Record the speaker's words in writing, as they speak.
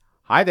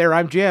Hi there,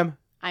 I'm Jim.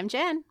 I'm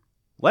Jen.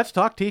 Let's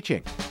talk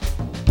teaching.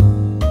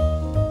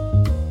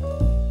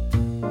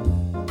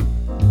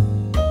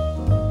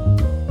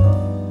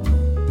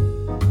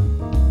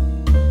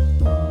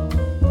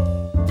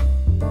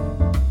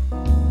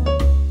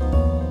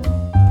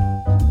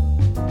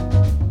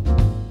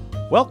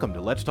 Welcome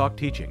to Let's Talk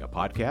Teaching, a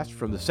podcast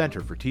from the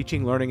Center for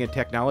Teaching, Learning, and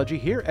Technology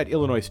here at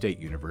Illinois State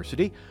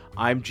University.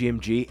 I'm Jim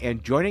G.,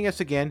 and joining us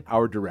again,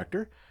 our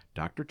director,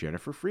 Dr.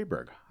 Jennifer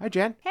Freeberg. Hi,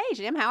 Jen. Hey,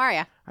 Jim. How are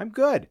you? I'm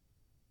good.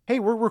 Hey,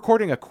 we're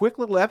recording a quick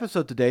little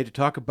episode today to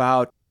talk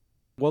about,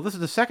 well, this is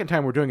the second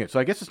time we're doing it, so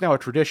I guess it's now a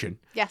tradition.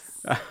 Yes.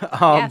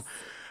 Yes.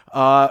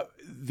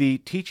 The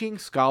Teaching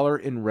Scholar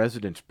in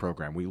Residence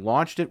program. We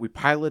launched it, we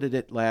piloted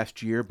it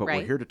last year, but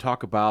we're here to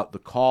talk about the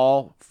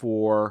call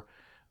for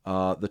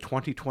the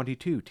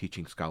 2022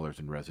 Teaching Scholars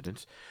in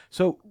Residence.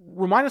 So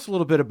remind us a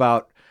little bit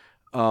about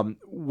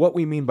what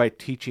we mean by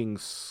teaching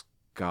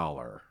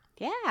scholar.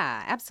 Yeah,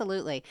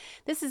 absolutely.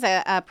 This is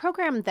a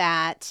program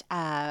that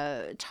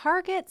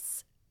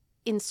targets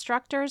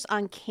instructors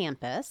on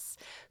campus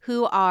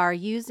who are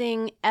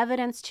using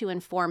evidence to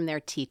inform their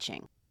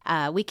teaching.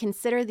 We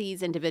consider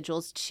these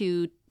individuals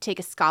to take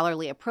a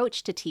scholarly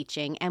approach to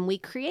teaching, and we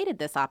created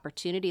this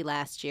opportunity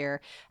last year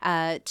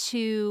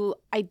to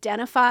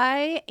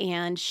identify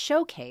and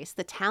showcase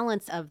the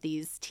talents of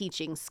these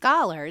teaching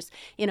scholars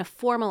in a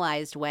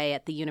formalized way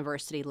at the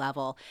university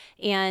level.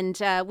 And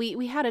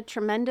we had a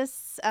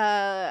tremendous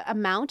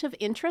amount of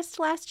interest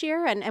last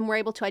year, and we're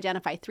able to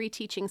identify 3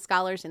 teaching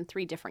scholars in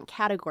 3 different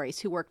categories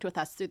who worked with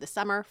us through the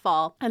summer,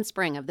 fall, and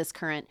spring of this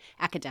current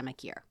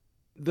academic year.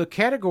 The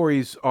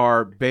categories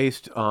are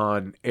based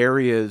on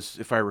areas,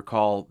 if I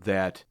recall,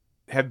 that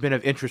have been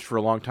of interest for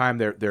a long time.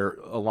 They're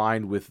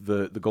aligned with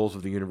the goals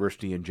of the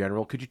university in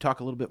general. Could you talk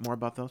a little bit more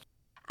about those?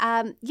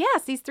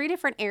 Yes, these 3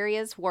 different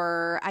areas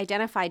were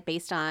identified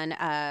based on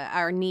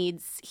our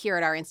needs here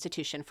at our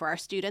institution for our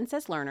students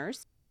as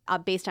learners,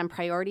 based on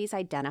priorities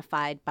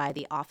identified by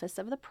the Office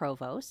of the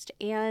Provost,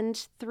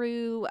 and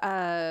through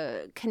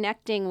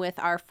connecting with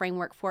our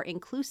framework for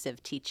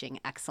inclusive teaching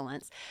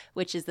excellence,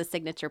 which is the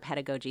signature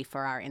pedagogy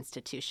for our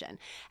institution.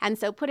 And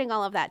so putting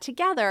all of that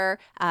together,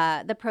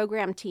 the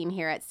program team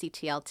here at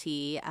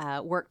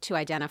CTLT worked to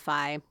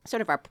identify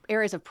sort of our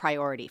areas of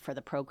priority for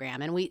the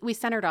program. And we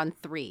centered on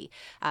 3,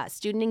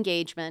 student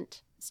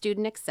engagement,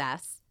 student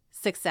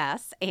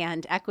success,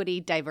 and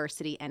equity,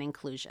 diversity, and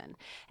inclusion.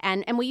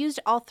 And we used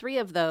all 3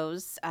 of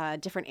those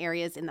different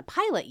areas in the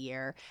pilot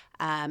year.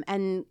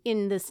 And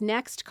in this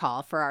next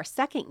call for our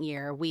second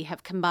year, we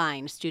have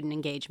combined student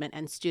engagement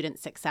and student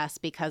success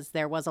because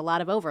there was a lot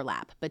of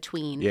overlap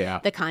between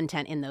the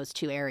content in those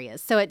 2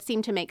 areas. So it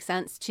seemed to make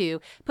sense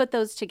to put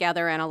those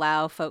together and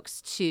allow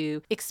folks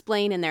to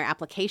explain in their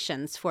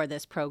applications for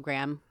this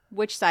program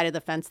which side of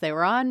the fence they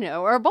were on,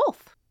 or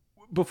both.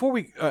 Before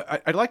we,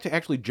 I'd like to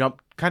actually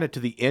jump kind of to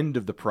the end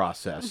of the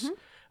process,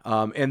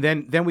 and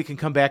then we can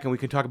come back and we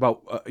can talk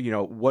about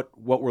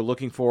what we're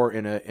looking for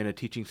in a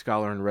teaching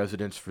scholar in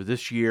residence for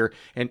this year,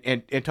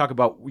 and talk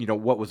about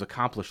what was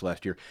accomplished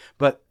last year.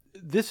 But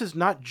this is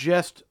not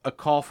just a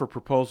call for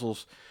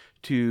proposals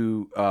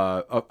to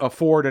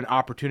afford an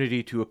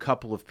opportunity to a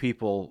couple of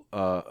people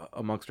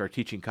amongst our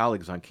teaching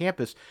colleagues on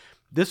campus.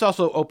 This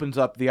also opens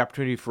up the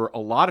opportunity for a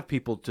lot of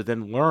people to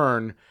then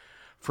learn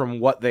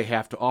from what they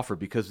have to offer,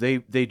 because they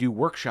do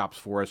workshops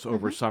for us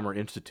over Summer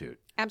Institute.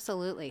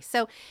 Absolutely.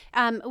 So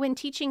when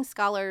teaching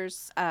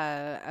scholars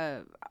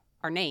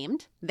are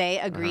named, they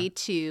agree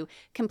to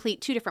complete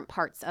 2 different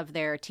parts of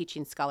their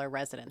teaching scholar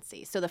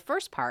residency. So the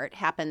first part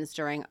happens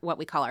during what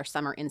we call our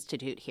Summer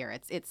Institute here.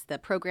 It's the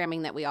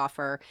programming that we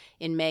offer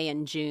in May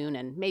and June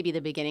and maybe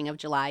the beginning of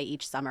July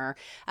each summer,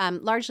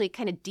 largely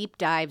kind of deep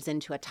dives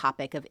into a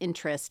topic of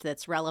interest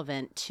that's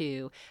relevant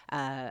to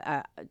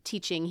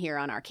teaching here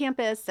on our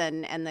campus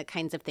and the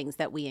kinds of things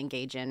that we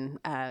engage in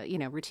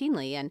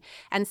routinely.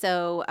 And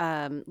so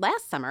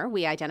last summer,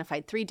 we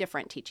identified 3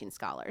 different teaching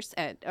scholars.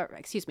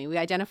 We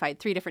identified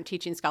 3 different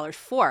teaching scholars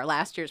for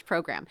last year's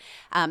program.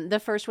 The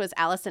first was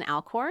Allison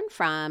Alcorn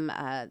from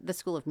the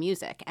School of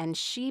Music, and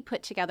she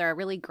put together a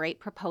really great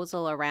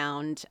proposal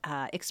around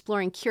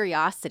exploring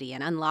curiosity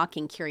and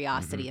unlocking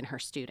curiosity in her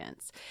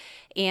students.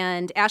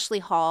 And Ashley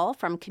Hall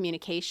from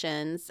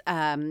Communications,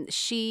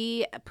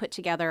 she put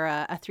together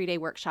a 3-day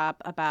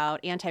workshop about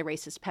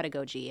anti-racist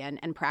pedagogy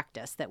and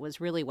practice that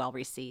was really well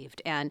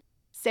received. And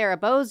Sarah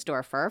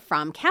Bosdorfer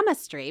from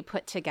Chemistry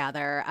put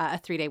together a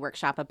 3-day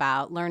workshop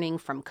about learning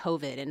from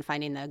COVID and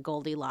finding the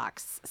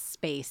Goldilocks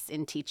space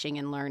in teaching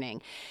and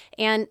learning.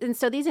 And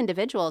so these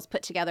individuals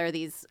put together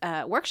these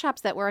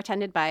workshops that were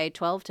attended by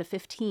 12 to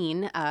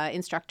 15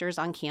 instructors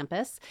on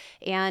campus.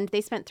 And they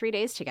spent 3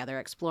 days together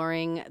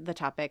exploring the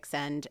topics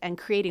and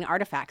creating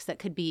artifacts that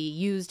could be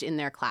used in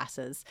their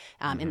classes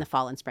in the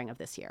fall and spring of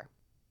this year.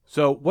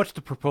 So what's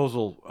the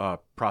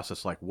proposal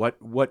process like?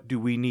 What do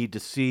we need to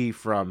see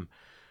from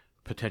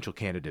potential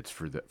candidates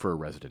for a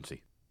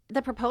residency?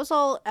 The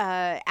proposal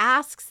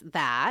asks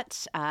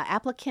that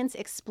applicants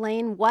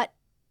explain what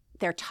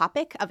their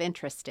topic of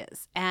interest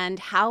is and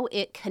how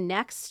it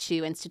connects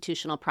to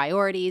institutional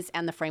priorities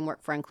and the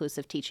framework for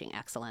inclusive teaching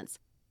excellence.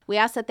 We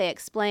ask that they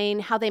explain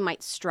how they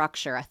might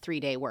structure a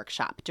 3-day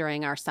workshop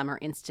during our Summer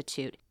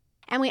Institute.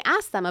 And we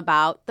asked them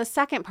about the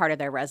second part of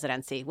their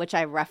residency, which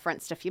I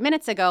referenced a few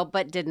minutes ago,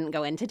 but didn't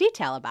go into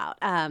detail about.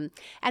 And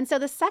so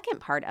the second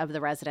part of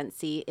the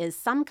residency is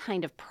some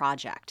kind of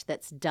project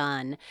that's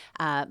done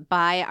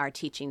by our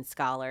teaching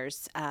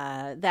scholars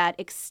that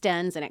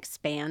extends and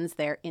expands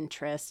their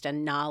interest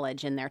and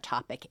knowledge in their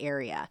topic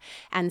area.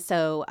 And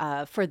so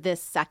for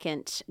this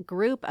second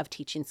group of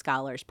teaching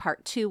scholars,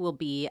 part 2 will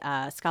be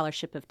a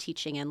Scholarship of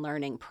Teaching and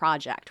Learning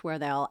project, where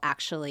they'll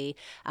actually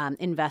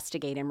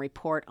investigate and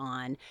report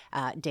on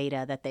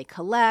data that they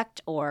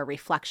collect or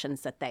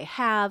reflections that they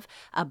have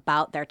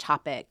about their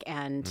topic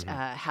and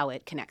how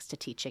it connects to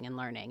teaching and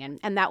learning.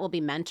 And that will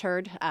be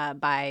mentored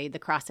by the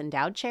Cross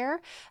Endowed Chair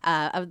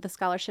of the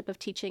Scholarship of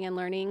Teaching and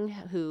Learning,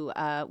 who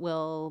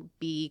will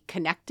be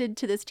connected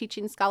to this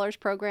Teaching Scholars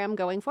program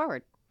going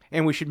forward.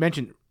 And we should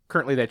mention,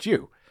 currently that's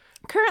you.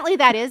 Currently,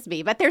 that is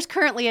me, but there's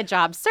currently a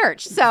job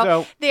search.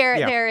 So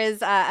there is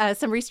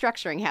some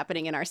restructuring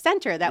happening in our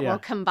center that will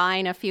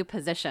combine a few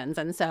positions.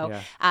 And so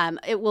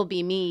it will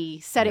be me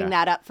setting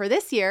that up for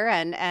this year,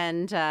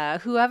 and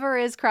whoever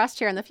is cross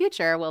chair in the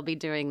future will be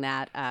doing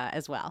that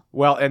as well.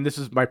 Well, and this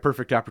is my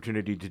perfect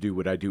opportunity to do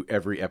what I do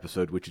every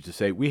episode, which is to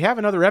say we have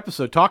another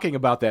episode talking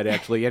about that,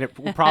 actually, and it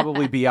will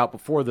probably be out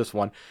before this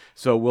one.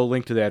 So we'll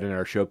link to that in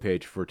our show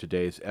page for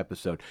today's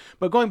episode.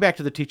 But going back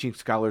to the teaching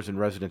scholars and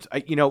residents,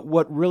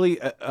 what really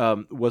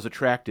was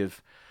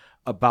attractive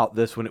about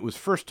this when it was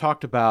first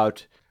talked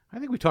about. I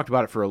think we talked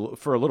about it for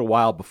a little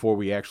while before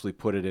we actually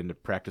put it into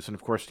practice. And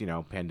of course,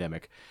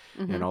 pandemic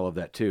and all of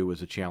that too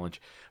was a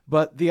challenge.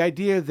 But the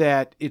idea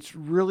that it's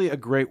really a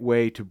great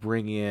way to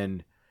bring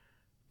in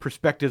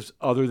perspectives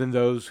other than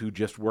those who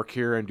just work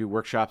here and do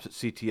workshops at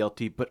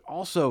CTLT, but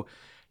also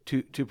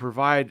to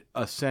provide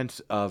a sense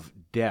of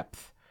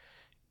depth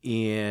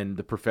in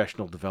the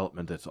professional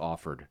development that's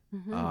offered.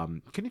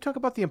 Can you talk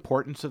about the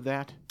importance of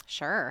that?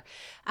 Sure.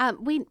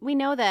 We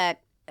know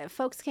that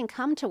folks can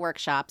come to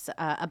workshops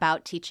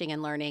about teaching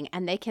and learning,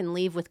 and they can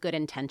leave with good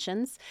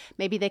intentions.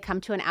 Maybe they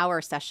come to an hour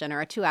session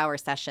or a 2-hour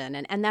session,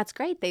 and that's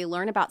great. They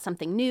learn about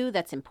something new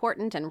that's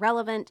important and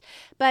relevant,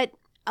 but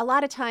a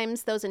lot of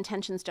times those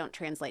intentions don't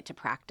translate to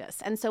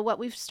practice. And so what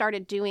we've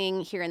started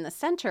doing here in the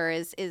center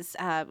is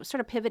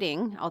sort of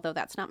pivoting, although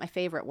that's not my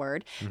favorite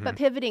word, but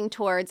pivoting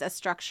towards a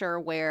structure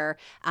where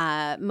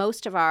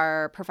most of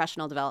our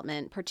professional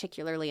development,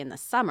 particularly in the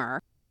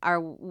summer, are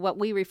what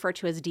we refer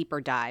to as deeper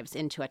dives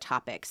into a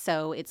topic.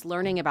 So it's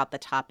learning about the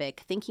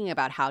topic, thinking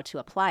about how to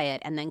apply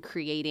it, and then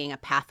creating a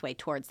pathway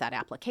towards that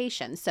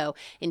application. So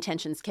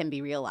intentions can be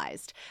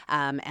realized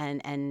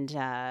and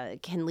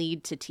can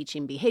lead to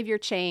teaching behavior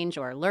change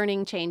or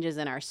learning changes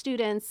in our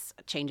students,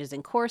 changes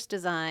in course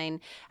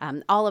design,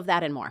 all of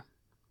that and more.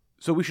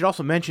 So we should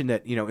also mention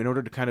that, in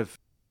order to kind of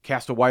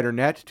cast a wider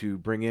net to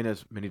bring in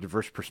as many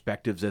diverse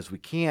perspectives as we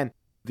can,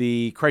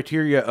 the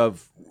criteria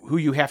of who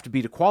you have to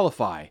be to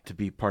qualify to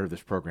be part of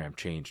this program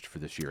changed for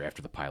this year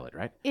after the pilot,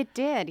 right? It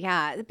did,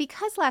 yeah.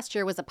 Because last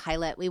year was a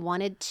pilot, we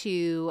wanted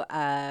to,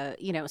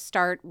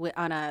 start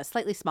on a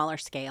slightly smaller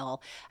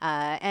scale,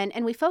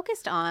 and we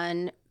focused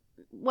on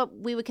what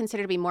we would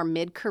consider to be more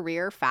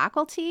mid-career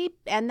faculty,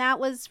 and that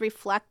was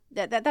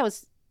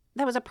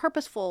that was a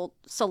purposeful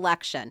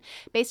selection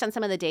based on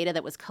some of the data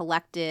that was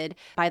collected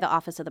by the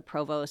Office of the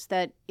Provost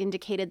that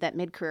indicated that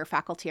mid-career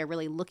faculty are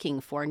really looking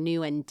for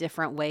new and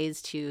different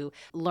ways to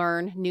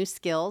learn new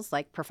skills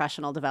like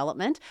professional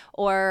development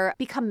or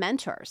become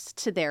mentors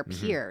to their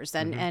peers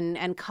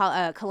and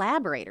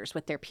collaborators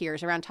with their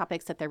peers around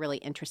topics that they're really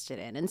interested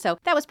in. And so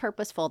that was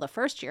purposeful the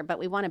first year, but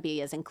we want to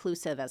be as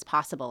inclusive as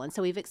possible. And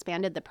so we've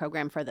expanded the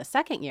program for the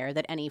second year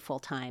that any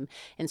full-time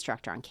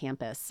instructor on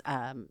campus,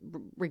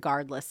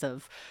 regardless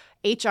of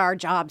HR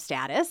job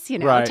status,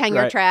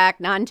 tenure track,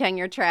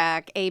 non-tenure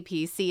track,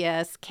 AP,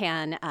 CS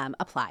can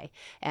apply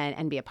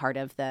and be a part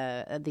of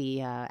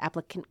the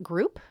applicant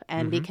group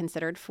and be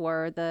considered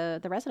for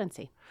the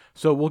residency.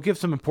 So we'll give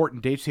some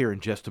important dates here in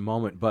just a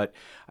moment. But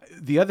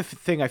the other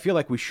thing I feel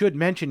like we should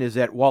mention is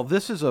that while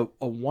this is a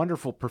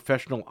wonderful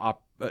professional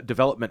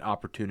development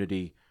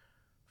opportunity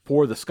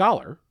for the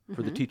scholar,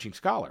 for the teaching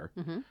scholar,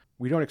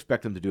 we don't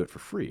expect them to do it for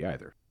free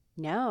either.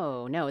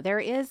 No. There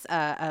is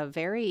a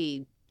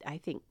very, I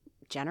think,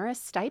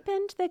 generous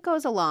stipend that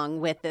goes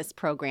along with this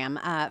program.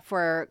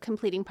 For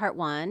completing part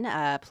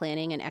 1,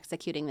 planning and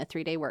executing the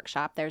 3-day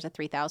workshop, there's a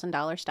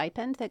 $3,000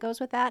 stipend that goes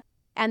with that.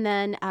 And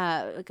then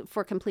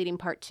for completing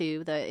part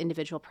 2, the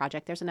individual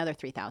project, there's another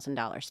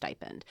 $3,000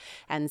 stipend.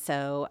 And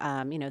so,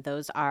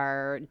 those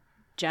are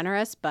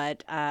generous,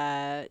 but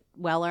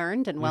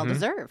well-earned and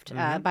well-deserved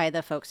by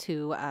the folks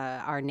who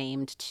are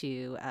named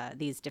to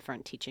these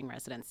different teaching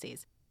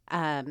residencies.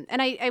 And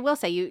I will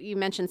say, you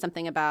mentioned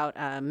something about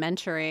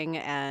mentoring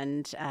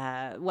and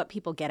what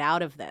people get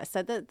out of this.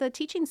 So the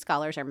teaching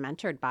scholars are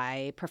mentored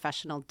by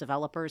professional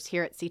developers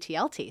here at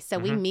CTLT. So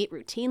we meet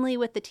routinely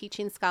with the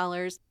teaching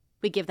scholars.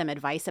 We give them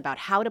advice about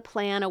how to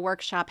plan a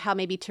workshop, how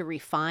maybe to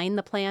refine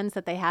the plans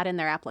that they had in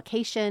their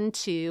application,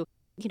 to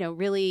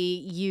really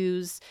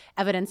use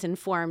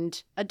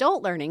evidence-informed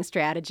adult learning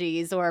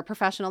strategies or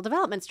professional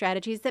development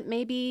strategies that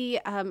maybe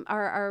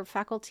our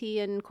faculty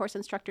and course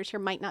instructors here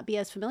might not be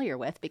as familiar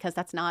with, because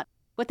that's not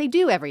what they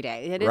do every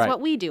day. It is Right.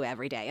 what we do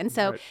every day. And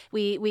so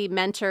we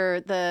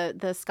mentor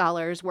the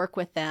scholars, work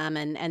with them,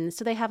 and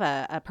so they have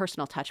a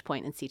personal touch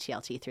point in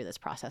CTLT through this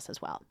process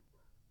as well.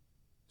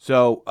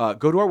 So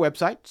go to our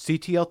website,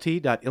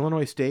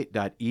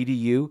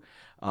 ctlt.illinoisstate.edu.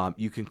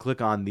 You can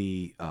click on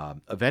the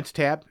events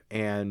tab,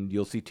 and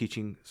you'll see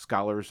Teaching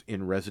Scholars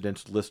in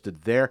Residence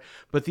listed there.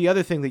 But the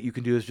other thing that you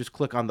can do is just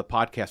click on the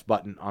podcast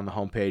button on the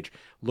homepage,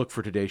 look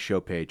for today's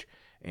show page,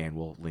 and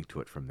we'll link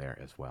to it from there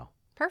as well.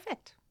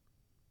 Perfect.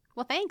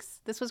 Well,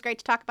 thanks. This was great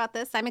to talk about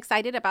this. I'm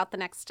excited about the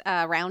next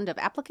round of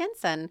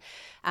applicants and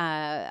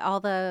all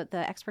the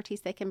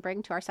expertise they can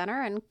bring to our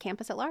center and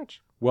campus at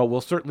large. Well,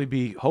 we'll certainly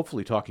be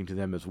hopefully talking to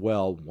them as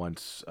well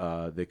once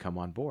they come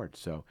on board.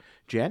 So,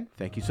 Jen,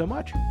 thank you so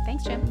much.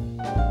 Thanks, Jim.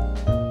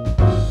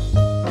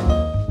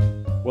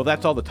 Well,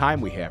 that's all the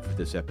time we have for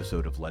this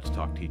episode of Let's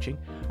Talk Teaching.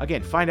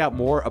 Again, find out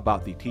more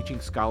about the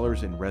Teaching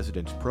Scholars in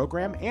Residence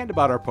program and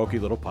about our Pokey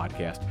Little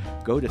podcast.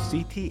 Go to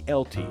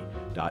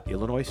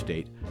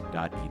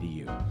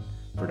ctlt.illinoisstate.edu.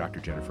 For Dr.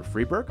 Jennifer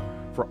Freeberg,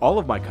 for all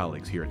of my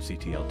colleagues here at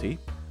CTLT,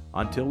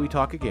 until we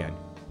talk again,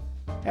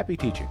 happy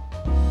teaching.